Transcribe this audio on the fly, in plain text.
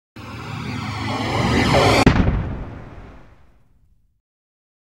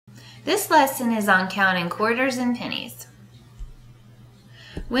This lesson is on counting quarters and pennies.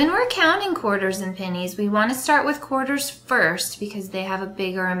 When we're counting quarters and pennies, we want to start with quarters first because they have a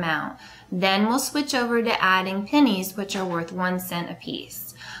bigger amount. Then we'll switch over to adding pennies, which are worth 1 cent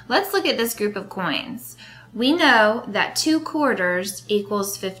apiece. Let's look at this group of coins. We know that 2 quarters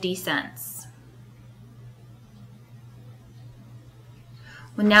equals 50 cents.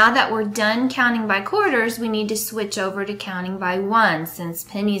 Well, now that we're done counting by quarters, we need to switch over to counting by ones since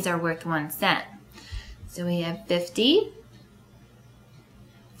pennies are worth 1 cent. So we have 50,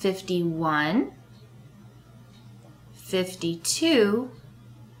 51, 52,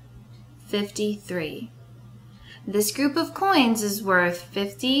 53. This group of coins is worth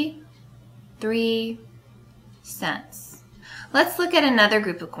 53 cents. Let's look at another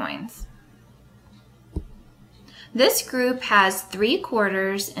group of coins. This group has 3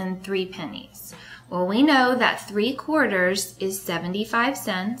 quarters and 3 pennies. Well, we know that 3 quarters is 75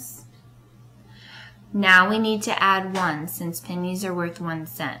 cents. Now we need to add 1 since pennies are worth 1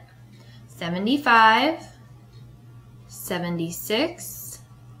 cent. 75, 76,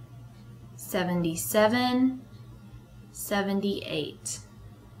 77, 78.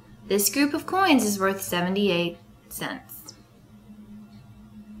 This group of coins is worth 78 cents.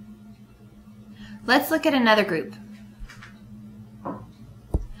 Let's look at another group.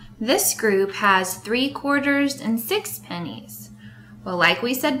 This group has 3 quarters and 6 pennies. Well, like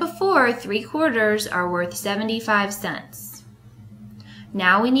we said before, 3 quarters are worth 75 cents.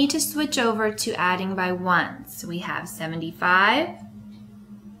 Now we need to switch over to adding by ones. So we have 75,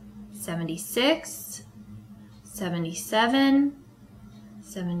 76, 77,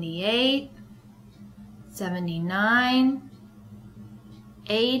 78, 79,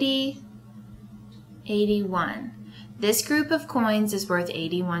 80, 81. This group of coins is worth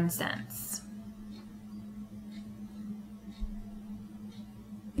 81 cents.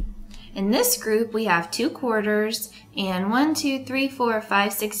 In this group, we have 2 quarters and 1, 2, 3, 4,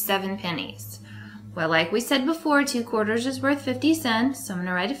 5, 6, 7 pennies. Well, like we said before, 2 quarters is worth 50 cents, so I'm going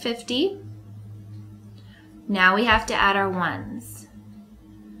to write a 50. Now we have to add our ones.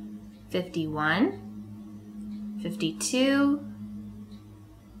 51, 52,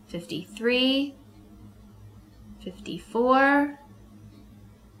 53, 54,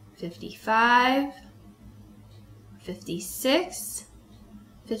 55, 56,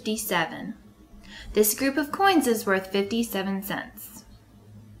 57. This group of coins is worth 57 cents.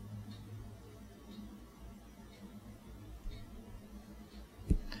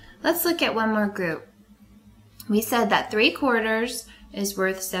 Let's look at one more group. We said that 3 quarters is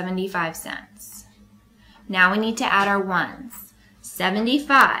worth 75 cents. Now we need to add our ones.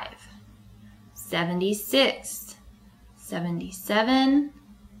 75, 76, 77,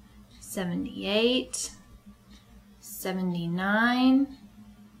 78, 79,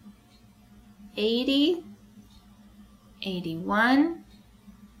 80, 81,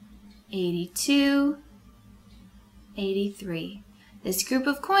 82, 83. This group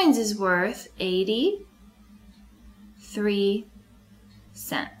of coins is worth 83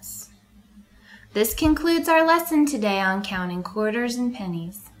 cents. This concludes our lesson today on counting quarters and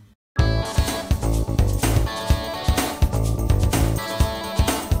pennies.